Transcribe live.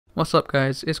What's up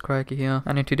guys, it's Crikey here,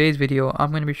 and in today's video I'm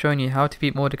going to be showing you how to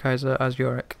beat Mordekaiser as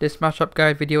Yorick. This matchup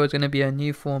guide video is going to be a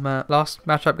new format. Last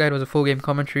matchup guide was a full game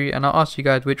commentary, and I asked you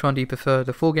guys which one do you prefer,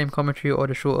 the full game commentary or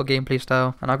the shorter gameplay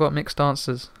style, and I got mixed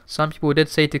answers. Some people did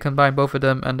say to combine both of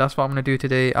them, and that's what I'm going to do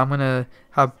today. I'm going to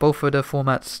have both of the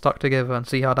formats stuck together and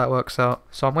see how that works out.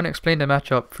 So I'm going to explain the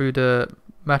matchup through the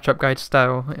matchup guide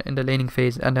style in the laning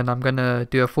phase, and then I'm gonna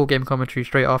do a full game commentary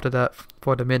straight after that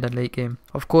for the mid and late game.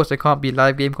 Of course it can't be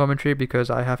live game commentary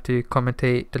because I have to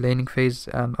commentate the laning phase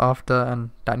and after, and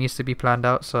that needs to be planned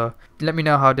out. So let me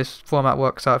know how this format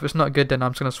works out. If it's not good, then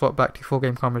I'm just gonna swap back to full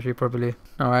game commentary probably.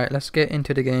 Alright, let's get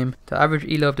into the game. The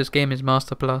average elo of this game is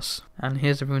Master Plus, and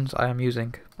here's the runes I am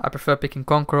using. I prefer picking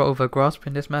Conqueror over Grasp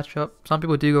in this matchup. Some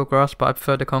people do go Grasp, but I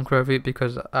prefer the Conqueror route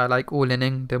because I like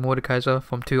all-inning the Mordekaiser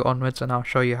from 2 onwards, and I'll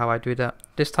show you how I do that.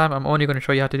 This time I'm only going to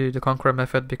show you how to do the Conqueror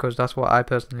method because that's what I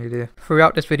personally do.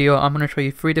 Throughout this video I'm going to show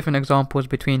you 3 different examples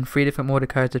between 3 different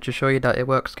Mordekaiser to show you that it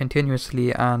works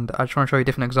continuously, and I just want to show you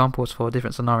different examples for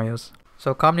different scenarios.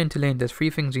 So coming into lane, there's 3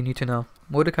 things you need to know.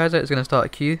 Mordekaiser is going to start a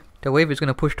Q, the wave is going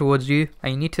to push towards you,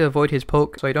 and you need to avoid his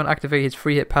poke so you don't activate his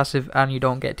free hit passive and you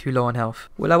don't get too low on health.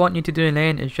 All I want you to do in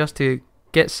lane is just to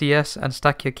get CS and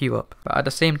stack your Q up, but at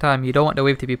the same time you don't want the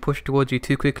wave to be pushed towards you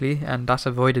too quickly, and that's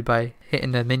avoided by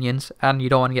hitting the minions, and you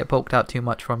don't want to get poked out too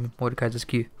much from Mordekaiser's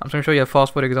Q. I'm just going to show you a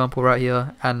fast forward example right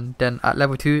here, and then at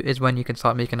level 2 is when you can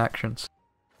start making actions.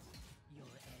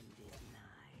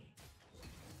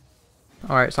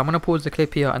 Alright, so I'm going to pause the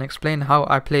clip here and explain how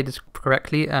I play this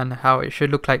correctly and how it should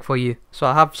look like for you. So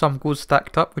I have some ghouls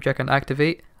stacked up which I can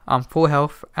activate. I'm full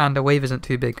health and the wave isn't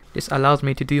too big. This allows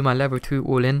me to do my level 2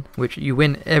 all in, which you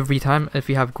win every time if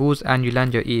you have ghouls and you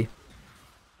land your E.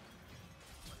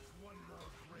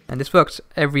 And this works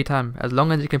every time as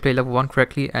long as you can play level 1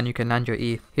 correctly and you can land your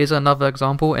E. Here's another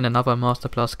example in another Master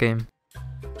Plus game.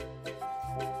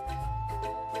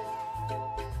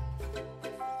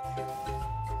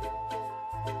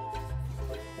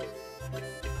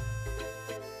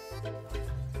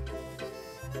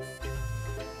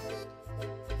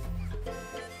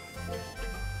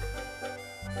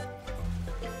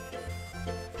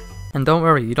 And don't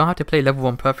worry, you don't have to play level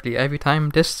 1 perfectly every time.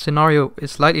 This scenario is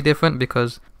slightly different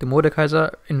because the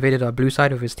Mordekaiser invaded our blue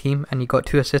side of his team and he got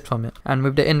 2 assists from it. And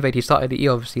with the invade he started the E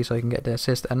obviously so he can get the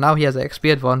assist, and now he has the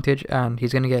XP advantage and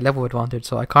he's going to get level advantage,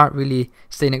 so I can't really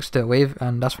stay next to the wave,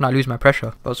 and that's when I lose my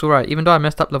pressure. But it's alright, even though I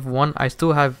messed up level 1, I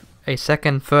still have a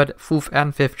 2nd, 3rd, 4th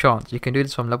and 5th chance. You can do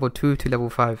this from level 2 to level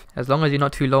 5. As long as you're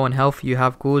not too low on health, you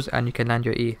have ghouls and you can land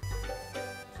your E.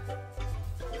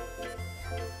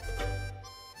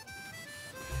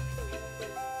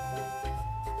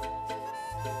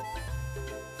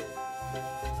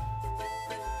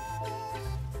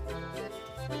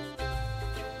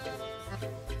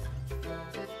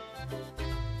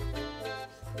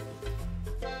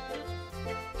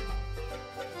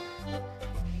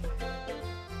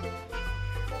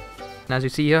 And as you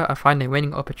see here, I find a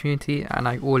winning opportunity and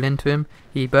I all into him.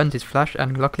 He burns his flash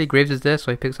and luckily Graves is there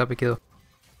so he picks up a kill.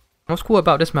 What's cool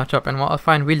about this matchup and what I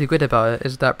find really good about it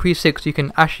is that pre-6 you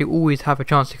can actually always have a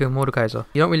chance to kill Mordekaiser.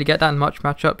 You don't really get that in much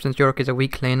matchup since Yorick is a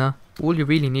weak laner. All you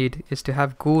really need is to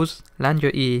have ghouls, land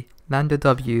your E, land the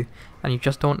W, and you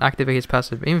just don't activate his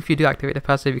passive. Even if you do activate the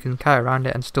passive you can carry around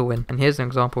it and still win. And here's an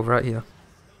example right here.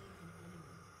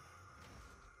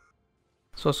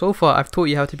 So far I've taught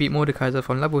you how to beat Mordekaiser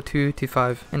from level 2 to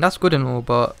 5, and that's good and all,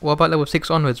 but what about level 6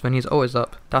 onwards when his ult is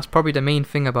up? That's probably the main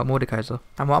thing about Mordekaiser.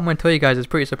 And what I'm going to tell you guys is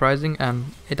pretty surprising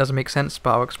and it doesn't make sense,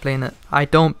 but I'll explain it. I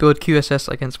don't build QSS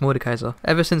against Mordekaiser.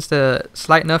 Ever since the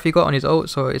slight nerf he got on his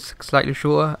ult, so it's slightly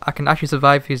shorter, I can actually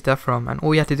survive his death roam, and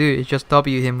all you have to do is just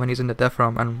W him when he's in the death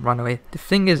roam and run away. The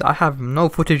thing is, I have no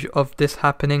footage of this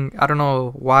happening. I don't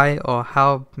know why or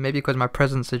how, maybe because my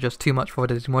presence is just too much for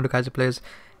these Mordekaiser players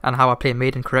and how I play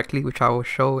Maiden correctly, which I will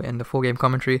show in the full game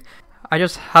commentary. I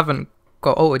just haven't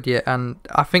got ulted yet, and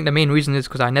I think the main reason is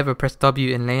because I never press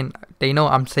W in lane. They know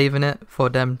I'm saving it for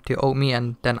them to ult me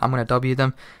and then I'm going to W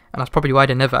them, and that's probably why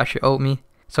they never actually ult me.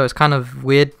 So it's kind of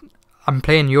weird. I'm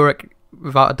playing Yorick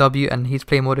without a W and he's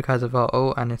playing Mordekaiser without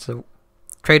ult, and it's a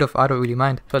trade-off I don't really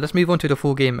mind. So let's move on to the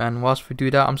full game, and whilst we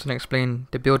do that I'm just going to explain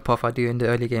the build path I do in the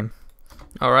early game.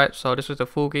 Alright, so this is the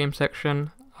full game section.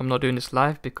 I'm not doing this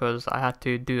live because I had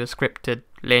to do a scripted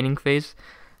laning phase,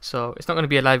 so it's not going to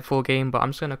be a live full game, but I'm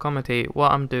just going to commentate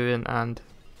what I'm doing and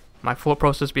my thought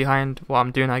process behind what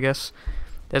I'm doing, I guess.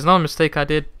 There's no mistake I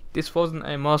did. This wasn't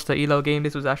a master elo game,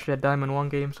 this was actually a diamond 1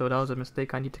 game, so that was a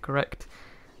mistake I need to correct.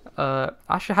 I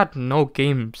actually had no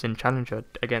games in Challenger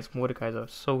against Mordekaiser,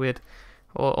 so weird.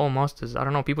 Or all masters, I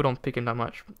don't know, people don't pick him that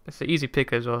much. It's an easy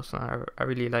pick as well, so I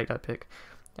really like that pick.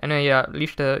 Anyway, yeah,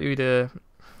 leash the Uda,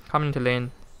 come into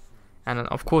lane, and then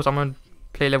of course I'm gonna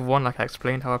play level 1 like I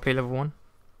explained how I play level 1.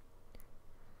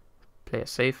 Play it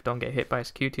safe, don't get hit by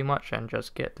his Q too much, and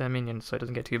just get the minions so it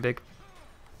doesn't get too big.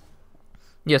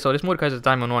 Yeah, so this Mordekaiser is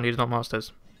Diamond 1, he's not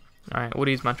Masters. Alright, all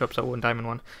these matchups are all in Diamond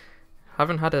 1.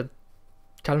 Haven't had a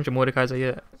Challenger Mordekaiser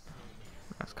yet.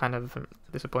 That's kind of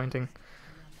disappointing.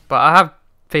 But I have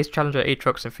faced Challenger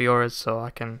Aatrox and Fioras, so I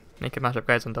can make a matchup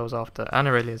guys on those after. And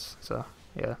Aurelius, so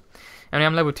yeah. Anyway,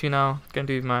 I'm level 2 now. Gonna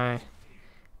do my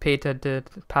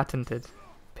patented, I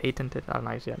don't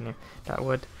know yet that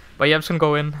word. But yeah, I'm just gonna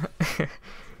go in.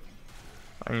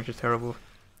 I'm just terrible.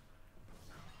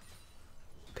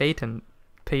 Patent.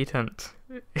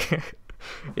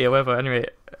 Yeah, whatever. Anyway,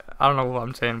 I don't know what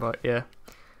I'm saying, but yeah.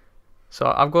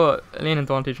 So I've got a lane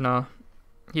advantage now.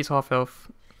 He's half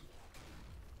health.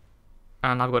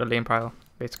 And I've got a lane prior,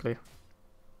 basically.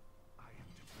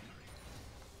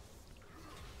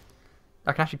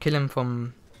 I can actually kill him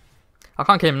from... I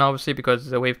can't kill him now, obviously, because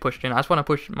the wave pushed in. I just want to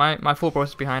push... My full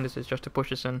process behind this is just to push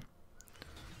this in.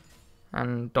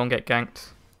 And don't get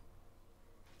ganked.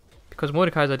 Because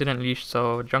Mordekaiser didn't leash,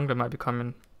 so jungler might be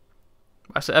coming.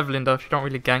 As an Evelyn though, she don't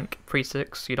really gank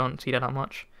pre-6, you don't see that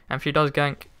much. And if she does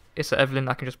gank, it's an Evelyn,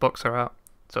 I can just box her out.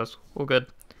 So it's all good.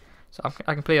 So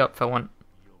I can play up if I want.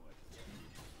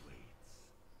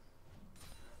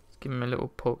 Let's give him a little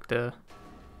poke there.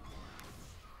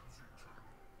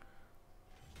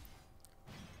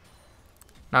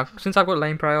 Now, since I've got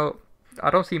lane prior, I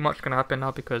don't see much gonna happen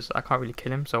now because I can't really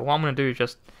kill him. So what I'm gonna do is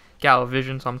just get out of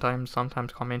vision sometimes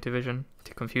come into vision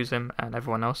to confuse him and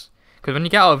everyone else. Because when you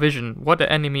get out of vision, what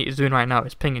the enemy is doing right now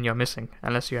is pinging you're missing,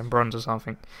 unless you're in bronze or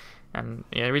something. And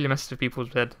yeah, it really messes with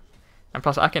people's head. And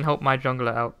plus, I can help my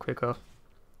jungler out quicker.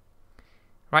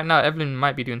 Right now, Evelyn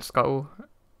might be doing scuttle.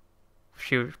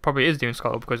 She probably is doing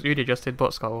scuttle because Udy just did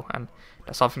bot scuttle, and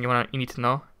that's something you need to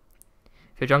know.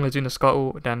 If your jungler's doing the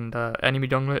scuttle, then the enemy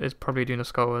jungler is probably doing the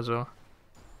scuttle as well.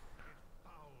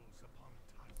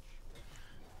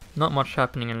 Not much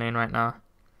happening in lane right now.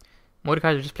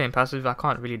 Mordekaiser is just playing passive. I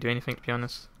can't really do anything, to be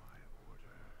honest.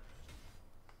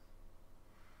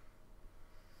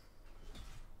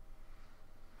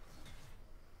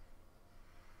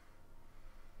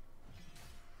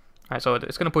 Alright, so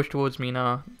it's going to push towards me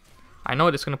now. I know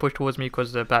it's going to push towards me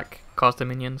because the back caster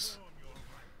minions.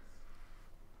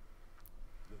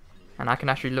 And I can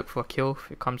actually look for a kill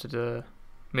if it comes to the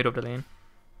middle of the lane.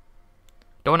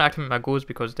 Don't want to activate my ghouls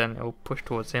because then it will push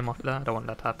towards him after that. I don't want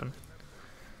that to happen.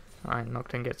 Alright,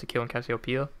 Nocturne gets the kill on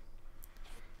Cassiopeia.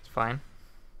 It's fine.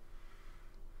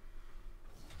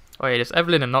 Oh yeah, this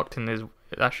Evelyn and Nocturne is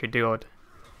actually duoed.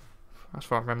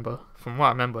 That's what I remember. From what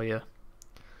I remember, yeah.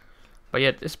 But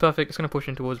yeah, it's perfect. It's going to push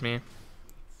in towards me.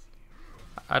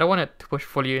 I don't want it to push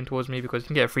fully in towards me because you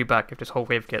can get a free back if this whole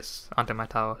wave gets under my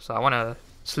tower. So I want to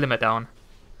slim it down.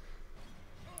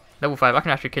 Level 5, I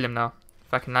can actually kill him now.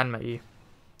 If I can land my E.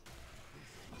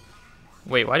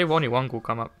 Wait, why did only one ghoul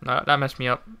come up? No, that messed me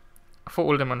up. I thought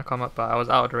all of them were going to come up, but I was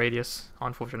out of the radius.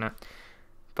 Unfortunate.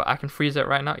 But I can freeze it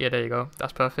right now. Yeah, there you go.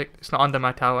 That's perfect. It's not under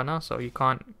my tower now, so you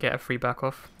can't get a free back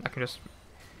off. I can just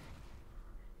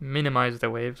minimize the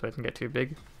wave so it doesn't get too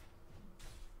big.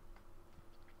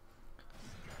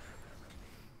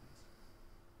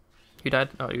 You died?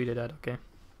 Oh, you did died. Okay.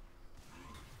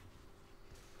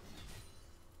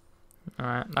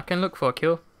 Alright, I can look for a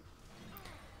kill.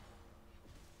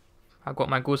 I've got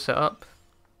my ghouls set up.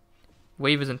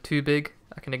 Wave isn't too big.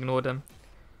 I can ignore them.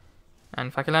 And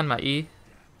if I can land my E,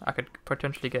 I could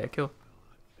potentially get a kill.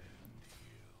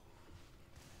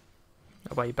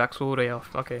 Oh, but he backs all the way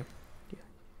off. Okay. Yeah.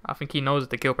 I think he knows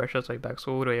the kill pressure, so he backs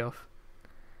all the way off.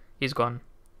 He's gone.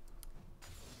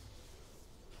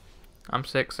 I'm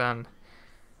 6 and...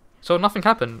 So nothing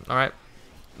happened, alright?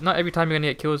 Not every time you're gonna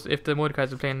get kills if the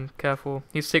Mordekaiser is playing careful.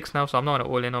 He's 6 now, so I'm not gonna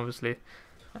all in, obviously.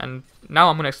 And now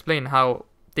I'm gonna explain how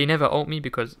they never ult me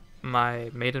because my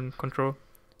maiden control.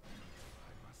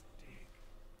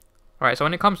 Alright, so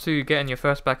when it comes to getting your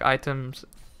first back items,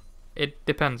 it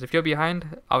depends. If you're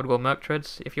behind, I would go Merc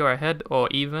Treads. If you're ahead or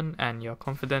even and you're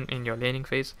confident in your laning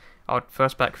phase, I would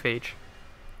first back Phage.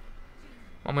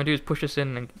 What I'm going to do is push this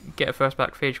in and get a first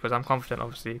back Phage because I'm confident,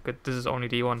 obviously, because this is only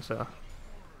D1, so...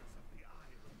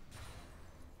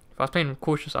 If I was playing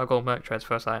cautious, I'll go Merc Treads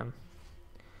first item.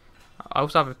 I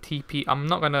also have a TP. I'm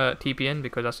not going to TP in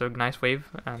because that's a nice wave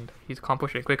and he can't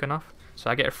push it quick enough.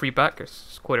 So I get a free back,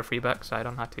 it's quite a free back, so I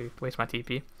don't have to waste my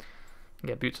TP. And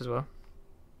get boots as well.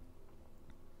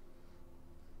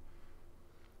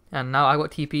 And now I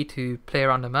got TP to play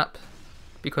around the map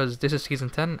because this is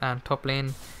season 10 and top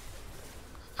lane...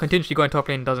 Continuously going top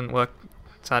lane doesn't work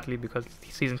sadly, because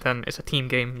Season 10 is a team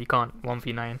game, you can't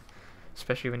 1v9,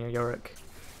 especially when you're Yorick.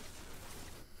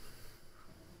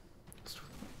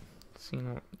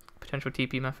 Seeing potential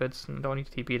TP methods, don't need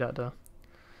to TP that though.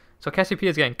 So Cassiopeia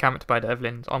is getting camped by the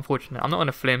Evelyn, it's unfortunate. I'm not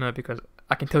gonna flame her because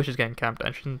I can tell she's getting camped,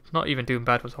 and she's not even doing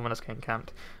bad for someone that's getting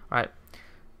camped. Right,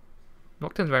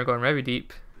 Nocturne's going very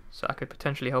deep, so I could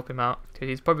potentially help him out, because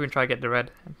he's probably gonna try to get the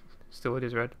red, and still with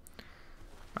his red.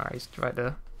 Alright, he's right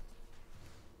there.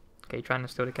 Okay, trying to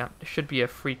steal the camp. It should be a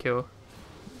free kill.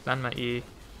 Land my E.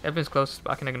 Evelyn's close,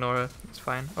 but I can ignore her. It's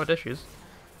fine. Oh, there she is.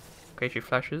 Okay, she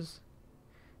flashes.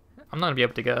 I'm not going to be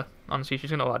able to get her. Honestly, she's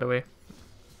going to go out of the way.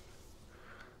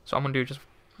 So I'm going to do just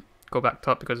go back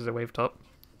top because there's a wave top.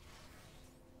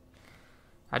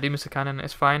 I do miss a cannon.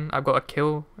 It's fine. I've got a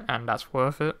kill, and that's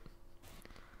worth it.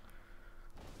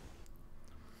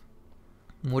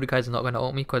 Mordekaiser's not going to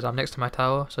ult me because I'm next to my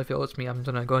tower. So if it ults me, I'm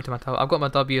going to go into my tower. I've got my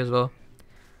W as well.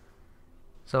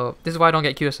 So this is why I don't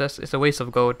get QSS. It's a waste of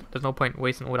gold. There's no point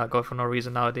wasting all that gold for no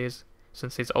reason nowadays,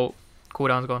 since his ult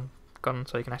cooldown's gone,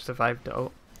 so you can actually survive the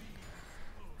ult.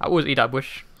 I always eat that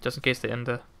bush just in case they end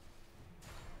there.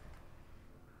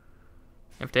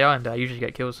 If they are in there, I usually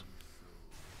get kills.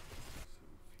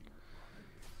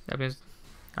 Evelyn's,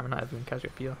 I mean not Evelyn,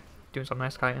 Cassiopeia, doing some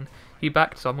nice kiting. He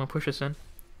backed, so I'm gonna push this in.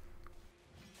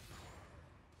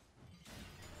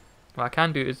 What I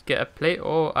can do is get a plate,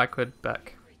 or I could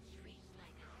back.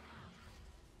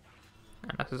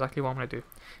 And that's exactly what I'm going to do.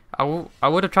 I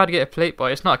would have tried to get a plate,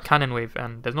 but it's not a cannon wave,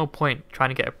 and there's no point trying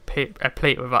to get a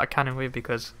plate without a cannon wave,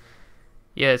 because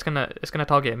yeah, it's gonna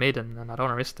target a maiden, and I don't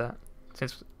want to risk that.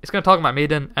 Since it's gonna target my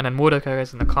maiden, and then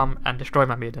Mordekaiser's in the com and destroy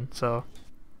my maiden. So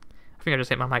I think I just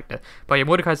hit my mic there. But yeah,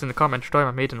 Mordekaiser's in the com and destroy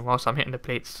my maiden whilst I'm hitting the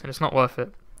plates, and it's not worth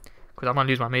it because I'm gonna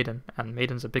lose my maiden, and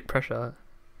maiden's a big pressure.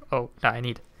 Oh, that I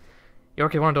need.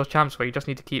 Yorick is one of those champs where you just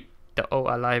need to keep the ult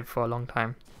alive for a long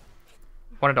time.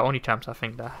 One of the only champs I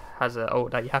think that has a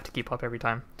ult that you have to keep up every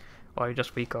time, or you're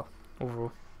just weaker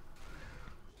overall.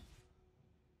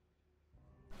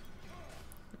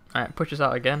 Alright, push this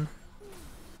out again.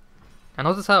 And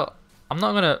notice how I'm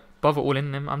not gonna bother all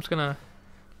in him. I'm just gonna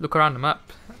look around the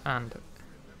map and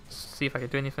see if I can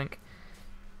do anything,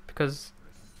 because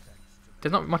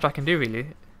there's not much I can do really.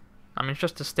 I mean, it's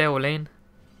just a stale lane.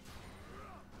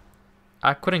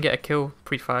 I couldn't get a kill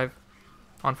pre-5.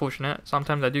 Unfortunate.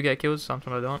 Sometimes I do get kills,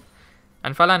 sometimes I don't.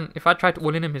 And if I try to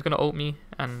all in him, he's gonna ult me,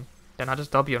 and then I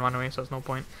just W and run away, so there's no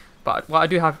point. But what I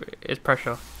do have is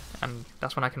pressure, and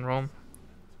that's when I can roam.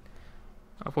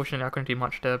 Unfortunately, I couldn't do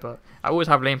much there, but I always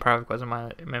have lane power because of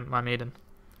my maiden.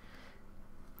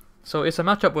 So it's a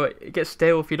matchup where it gets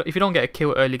stale. If you don't get a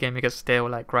kill early game, it gets stale,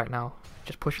 like right now.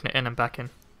 Just pushing it in and back in.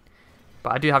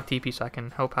 But I do have TP, so I can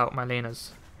help out my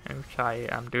laners, which I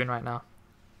am doing right now.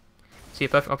 See a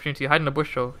perfect opportunity. Hide in the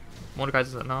bush, so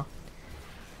Mordekaiser's at now.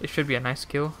 It should be a nice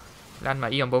kill. Land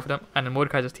my E on both of them, and then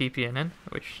Mordekaiser's TPing in,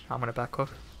 which I'm gonna back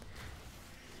off.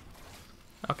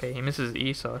 Okay, he misses his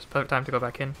E, so it's perfect time to go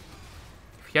back in.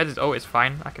 If he has his ult, it's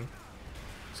fine. I can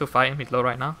still fight him. He's low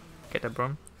right now. Get the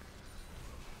Brum.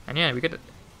 And yeah, we get it.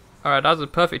 Alright, that was a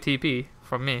perfect TP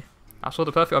from me. I saw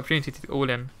the perfect opportunity to all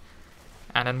in,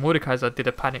 and then Mordekaiser did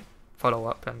a panic follow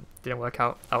up and didn't work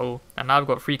out at all. And now I've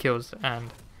got 3 kills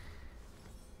and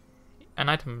an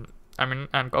item, and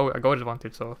a gold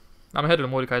advantage, so I'm ahead of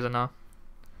the Mordekaiser now.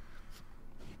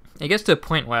 It gets to a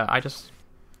point where I just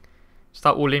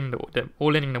start all-inning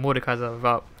the Mordekaiser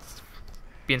without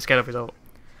being scared of his ult.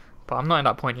 But I'm not in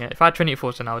that point yet. If I had Trinity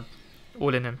Force, then I would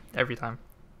all-in him every time.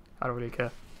 I don't really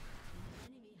care.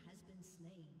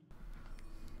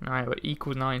 Alright, we're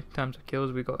equals now in terms of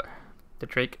kills. We got the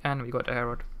Drake and we got the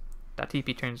Herald. That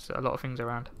TP changes a lot of things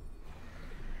around.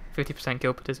 50%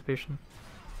 kill participation.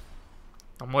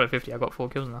 Oh, more than 50, I got 4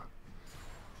 kills now.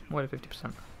 More than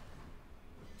 50%.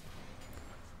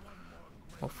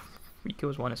 Oh, 3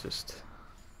 kills, 1 assist.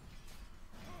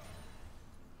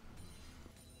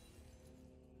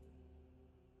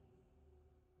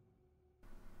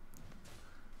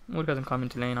 Morde doesn't come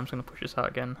into lane, I'm just going to push this out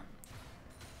again.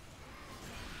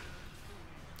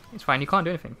 It's fine, he can't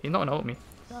do anything. He's not going to ult me.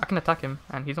 I can attack him,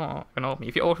 and he's not going to ult me.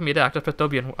 If he ults me there, I just press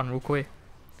W and walk away.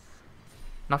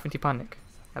 Nothing to panic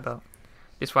about.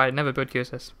 This is why I never build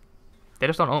QSS. They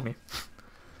just don't ult me.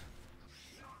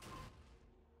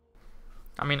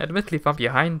 I mean, admittedly, if I'm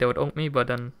behind, they would ult me, but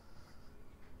then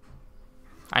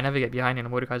I never get behind in a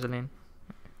Mordekaiser lane.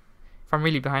 If I'm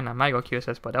really behind, I might go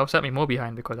QSS, but they'll set me more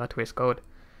behind because I have to waste gold.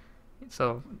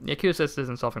 So, yeah, QSS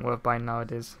isn't something worth buying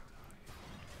nowadays.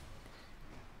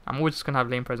 I'm always just going to have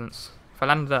lane presence. If I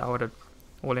landed that, I would have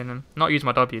all in him. Not use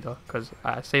my W though, because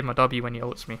I save my W when he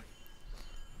ults me.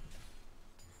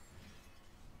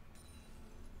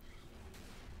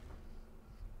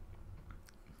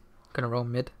 Gonna roll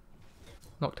mid.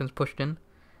 Nocturne's pushed in.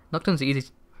 Nocturne's the easy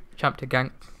champ to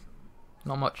gank.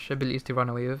 Not much abilities to run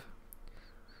away with.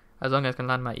 As long as I can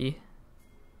land my E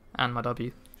and my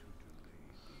W.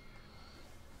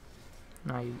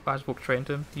 Now I just walk straight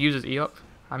into him. He uses E up.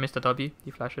 I missed the W.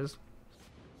 He flashes.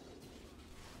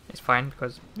 It's fine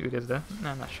because Uda's there.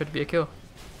 And that should be a kill.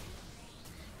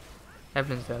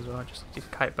 Evelyn's there as well.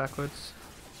 Just kite backwards.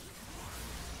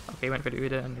 Okay, he went for the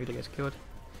Uda and Uda gets killed.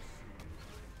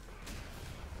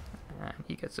 And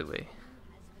he gets away.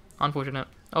 Unfortunate.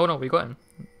 Oh no, we got him.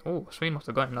 Oh, Swain must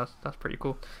have got him. That's pretty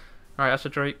cool. Alright, that's a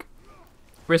Drake.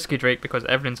 Risky Drake because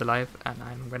Evelyn's alive and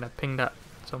I'm gonna ping that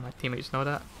so my teammates know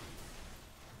that.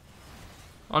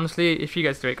 Honestly, if she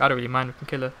gets Drake, I don't really mind, we can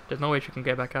kill her. There's no way she can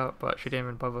get back out, but she didn't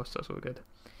even bother us, so that's all good.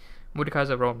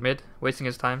 Mordekaiser rolled mid, wasting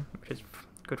his time, which is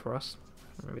good for us.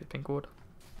 Maybe the pink ward.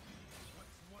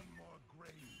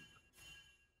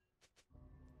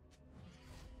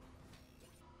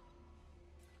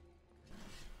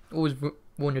 Always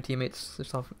warn your teammates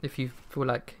if you feel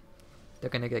like they're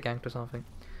gonna get ganked or something.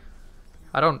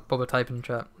 I don't bother typing in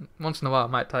chat. Once in a while I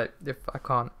might type if I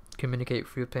can't communicate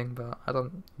through ping, but I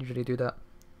don't usually do that.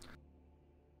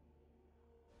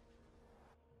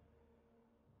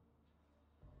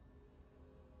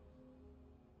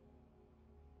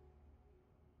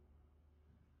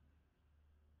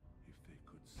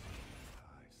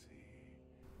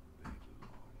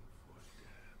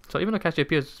 So even though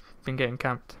Cassiopeia's been getting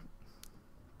camped,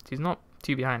 he's not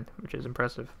too behind, which is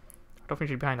impressive. I don't think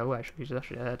she's behind at all actually, she's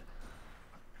actually ahead.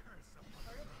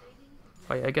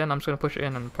 But yeah, again, I'm just going to push it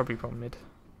in and probably go mid.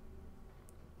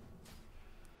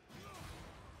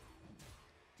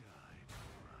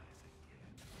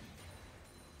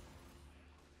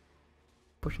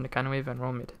 Pushing the cannon wave and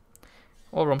roam mid.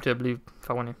 Or roam to the blue if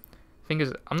I want to. Thing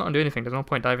is, I'm not going to do anything, there's no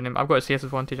point diving in. I've got a CS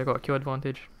advantage, I've got a Q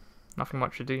advantage. Nothing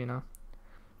much to do, you know.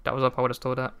 That was up, I would have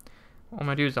stole that. What I'm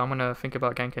going to do is I'm going to think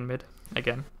about ganking mid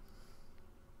again.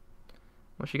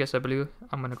 When she gets her blue,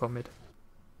 I'm going to go mid.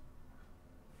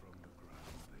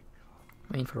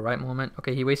 Waiting for the right moment.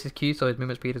 Okay, he wastes his Q, so his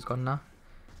movement speed is gone now.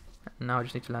 Now I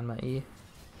just need to land my E.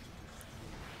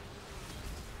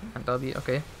 And W,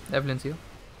 okay. Evelyn's heal.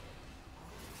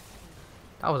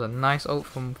 That was a nice ult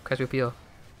from Cassiopeia.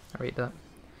 I rate that.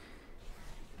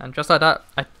 And just like that,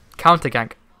 I counter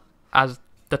gank as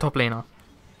the top laner.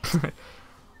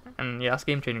 And yeah, that's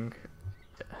game changing.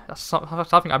 That's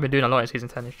something I've been doing a lot in Season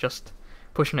 10, is just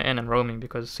pushing it in and roaming,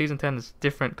 because Season 10 is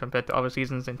different compared to other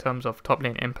seasons in terms of top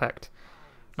lane impact.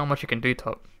 Not much you can do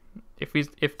top.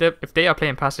 If they are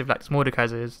playing passive like this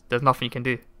Mordekaiser is, there's nothing you can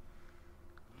do.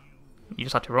 You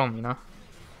just have to roam, you know.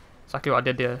 Exactly what I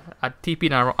did there. I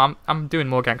TP'd and I'm doing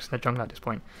more ganks in the jungle at this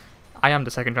point. I am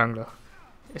the second jungler.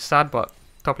 It's sad, but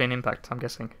top lane impact, I'm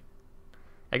guessing.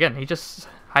 Again, he's just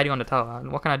hiding on the tower.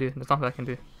 And what can I do? There's nothing I can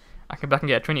do. I can back and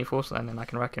get a Trinity Force and then I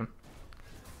can wreck him.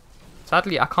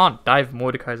 Sadly, I can't dive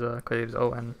Mordekaiser because of his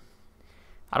ult, and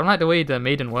I don't like the way the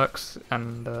Maiden works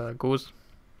and goes.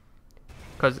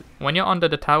 Because when you're under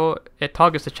the tower, it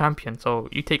targets the champion, so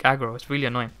you take aggro. It's really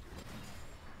annoying.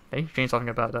 They need to change something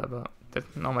about that, but there's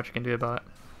not much you can do about it.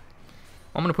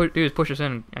 What I'm going to do is push this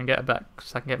in and get it back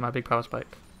so I can get my big power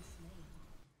spike.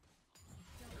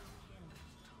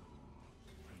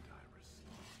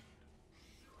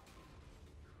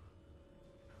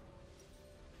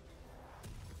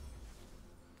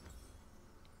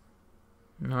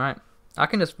 Alright, I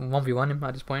can just 1v1 him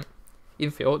at this point.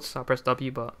 Even if he ults, I'll press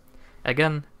W, but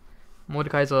again,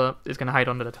 Mordekaiser is going to hide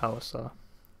under the tower, so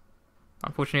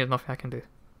unfortunately there's nothing I can do.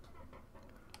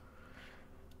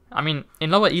 I mean, in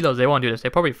lower elos they won't do this,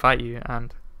 they probably fight you,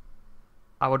 and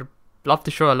I would love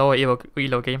to show a lower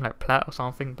elo game like Plat or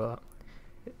something, but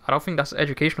I don't think that's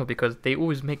educational because they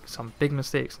always make some big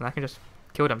mistakes and I can just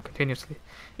kill them continuously.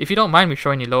 If you don't mind me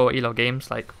showing you lower elo games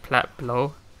like Plat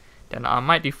below, then I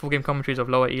might do full game commentaries of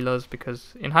lower elos,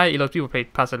 because in higher elos people play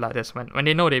passive like this. When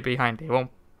they know they're behind, they won't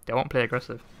play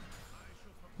aggressive.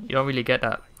 You don't really get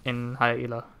that in higher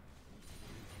elo.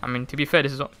 I mean, to be fair,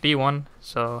 this is D1,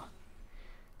 so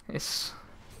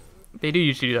they do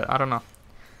usually do that. I don't know,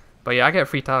 but yeah, I get a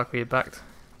free tower create backed.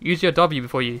 Use your W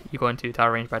before you go into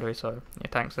tower range, by the way. So yeah,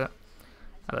 thanks there.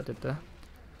 As I did there,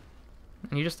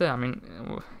 and you just there. I mean,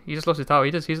 he just lost his tower.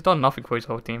 He's done nothing for his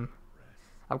whole team.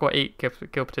 I've got 8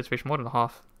 kill participation, more than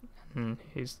half, and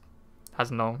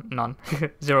has none.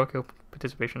 0 kill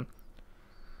participation.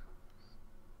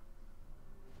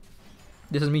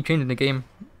 This is me changing the game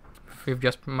with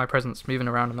just my presence moving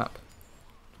around the map.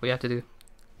 That's what you have to do.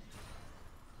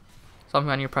 Something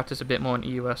I need to practice a bit more in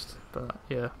EU West, but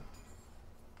yeah.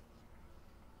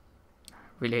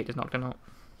 Really hate this knockdown out.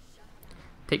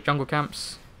 Take jungle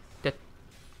camps,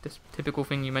 This typical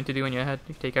thing you meant to do in your head.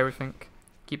 You take everything,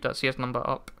 keep that CS number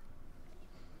up.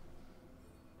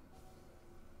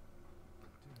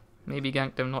 Maybe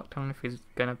gank them knockdown if he's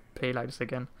gonna play like this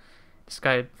again. This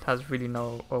guy has really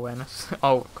no awareness.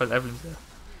 Oh, because Evelyn's there.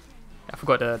 I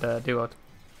forgot the duo.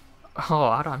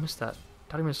 Oh, how did I miss that?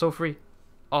 That even so free.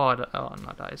 Oh, oh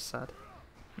no, that is sad.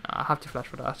 No, I have to flash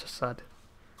for that. That's just sad.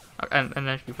 And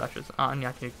then she flashes. And yeah,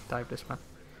 I can dive this man.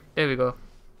 There we go.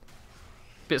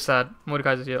 Bit sad.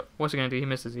 Mordekaiser's here. What's he gonna do? He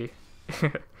misses E.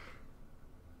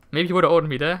 Maybe he would have ordered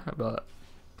me there, but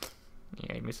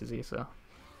yeah, he misses E. So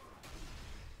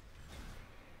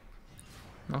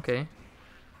okay.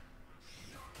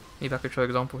 Maybe I could show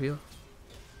example here.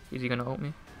 Is he gonna ult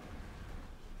me?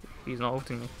 He's not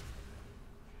ulting me.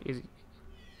 Is he?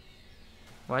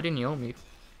 Why didn't he ult me?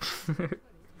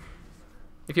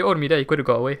 If he ulted me there, he could have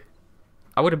got away.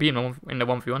 I would have been in the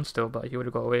 1v1 still, but he would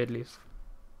have got away at least.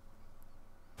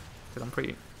 Because I'm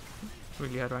pretty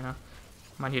really ahead right now.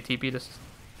 Might here TP this.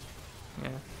 Yeah.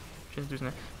 Shouldn't losing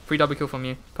it. Free double kill from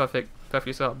you. Perfect.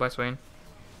 Perfectly set up by Swain.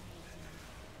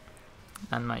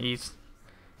 And my E's.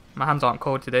 My hands aren't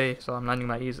cold today, so I'm landing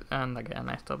my E's and I get a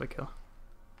nice double kill.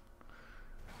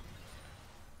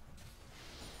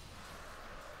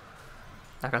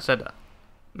 Like I said,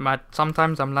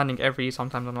 sometimes I'm landing every E,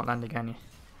 sometimes I'm not landing any.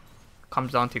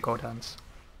 Comes down to cold hands.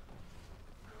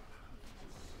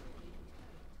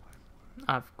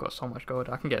 I've got so much gold.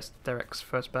 I can get Derek's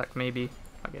first back maybe.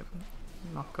 I get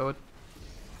enough gold.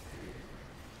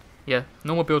 Yeah,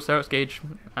 normal build Derek's gauge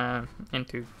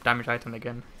into damage item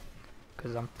again.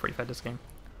 Because I'm pretty fed this game.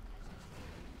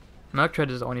 Merc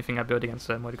Tread is the only thing I build against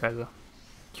Mordekaiser.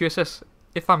 QSS,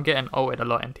 if I'm getting ulted a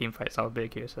lot in team fights, I'll build a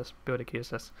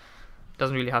QSS.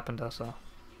 Doesn't really happen though, so.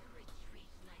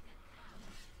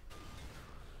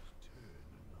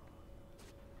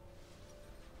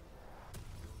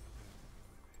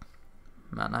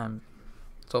 Man, I'm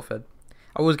so fed.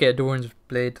 I always get a Doran's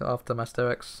Blade after my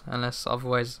Sterex, unless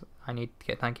otherwise I need to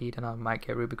get tanky, then I might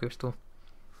get Ruby Crystal.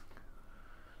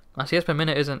 My CS per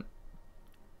minute isn't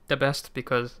the best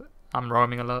because I'm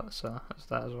roaming a lot, so that's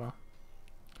that as well.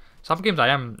 Some games I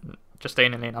am just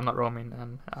staying in lane, I'm not roaming,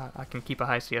 and I can keep a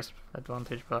high CS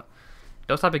advantage, but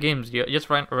those type of games, you're just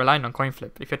relying on coin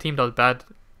flip. If your team does bad,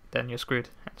 then you're screwed.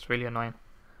 It's really annoying.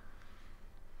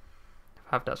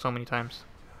 I've had that so many times.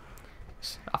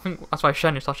 I think that's why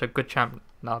Shen is such a good champ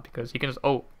now, because he can just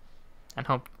ult and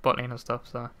help bot lane and stuff,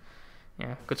 so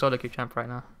yeah, good solo queue champ right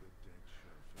now.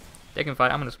 They can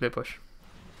fight, I'm gonna split push.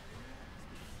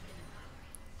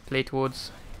 Play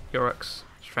towards Yorick's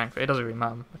strength. It doesn't really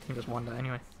matter, I think just won that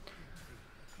anyway.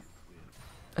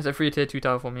 It's a free tier 2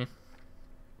 tower for me.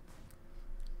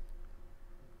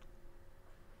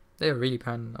 They're really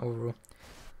pan overall.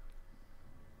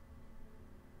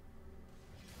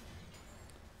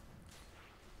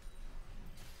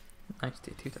 Nice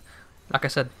tier 2 tower. Like I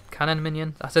said, cannon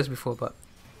minion, I said this before, but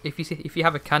if you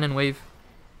have a cannon wave,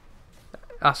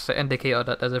 that's an indicator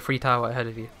that there's a free tower ahead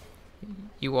of you.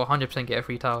 You will 100% get a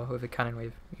free tower with a cannon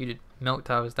wave. You did melt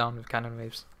towers down with cannon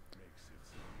waves.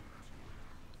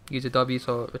 Use a W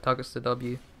so it targets the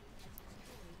W.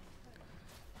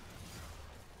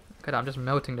 Look at that, I'm just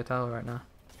melting the tower right now.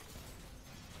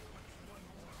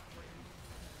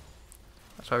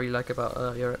 That's what I really like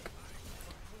about Yorick.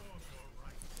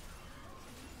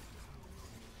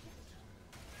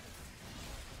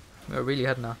 We're really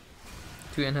ahead now.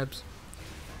 2 inhibs.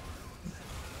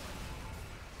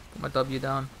 Put my W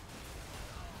down.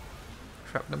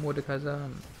 Trap the Mordekaiser.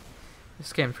 And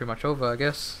this game's pretty much over, I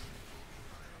guess.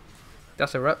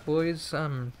 That's a wrap, boys.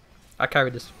 I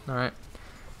carried this. Alright.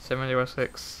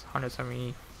 706,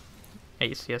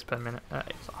 178 CS per minute.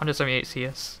 178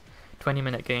 CS.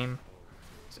 20-minute game.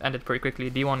 It's ended pretty quickly.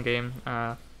 D1 game.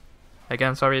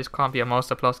 Again, sorry, this can't be a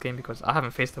Master Plus game because I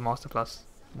haven't faced a Master Plus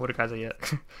Mordekaiser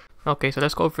yet. Okay, so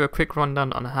let's go through a quick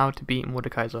rundown on how to beat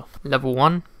Mordekaiser. Level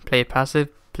 1, play passive,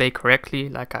 play correctly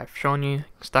like I've shown you.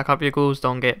 Stack up your goals,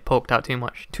 don't get poked out too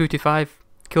much. 2 to 5,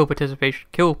 kill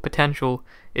potential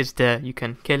is there. You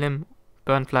can kill him,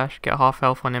 burn flash, get half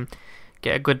health on him,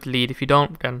 get a good lead. If you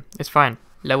don't, then it's fine.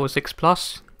 Level 6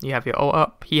 plus, you have your ult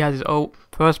up, he has his ult.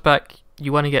 First back,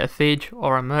 you want to get a Phage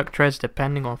or a Merc Treads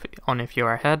depending on if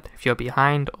you're ahead, if you're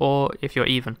behind, or if you're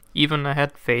even. Even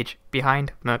ahead, Phage,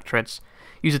 behind, Merc Treads.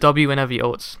 Use a W whenever he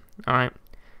ults, alright?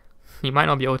 He might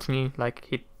not be ulting you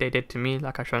like they did to me,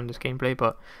 like I showed in this gameplay,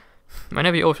 but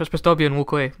whenever he ults, just press W and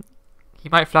walk away. He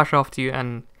might flash after you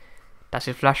and that's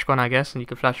his flash gone, I guess, and you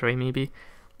can flash away maybe.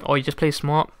 Or you just play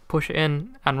smart, push it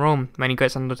in, and roam when he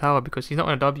gets under the tower because he's not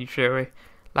going to W straight away.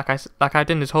 like I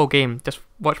did in this whole game. Just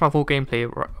watch my full gameplay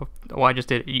of what I just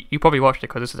did. You probably watched it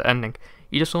because this is the ending.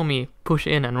 You just saw me push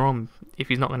in and roam if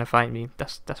he's not gonna fight me.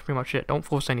 That's pretty much it. Don't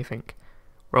force anything.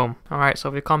 Roam. Alright, so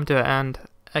we've come to an end.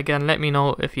 Again, let me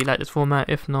know if you like this format.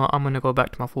 If not, I'm gonna go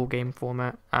back to my full game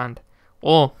format,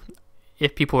 or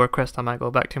if people request, I might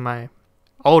go back to my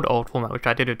old format, which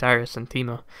I did with Darius and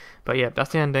Timo. But yeah,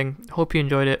 that's the ending. Hope you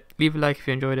enjoyed it. Leave a like if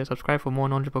you enjoyed it. Subscribe for more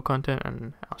knowledgeable content,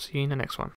 and I'll see you in the next one.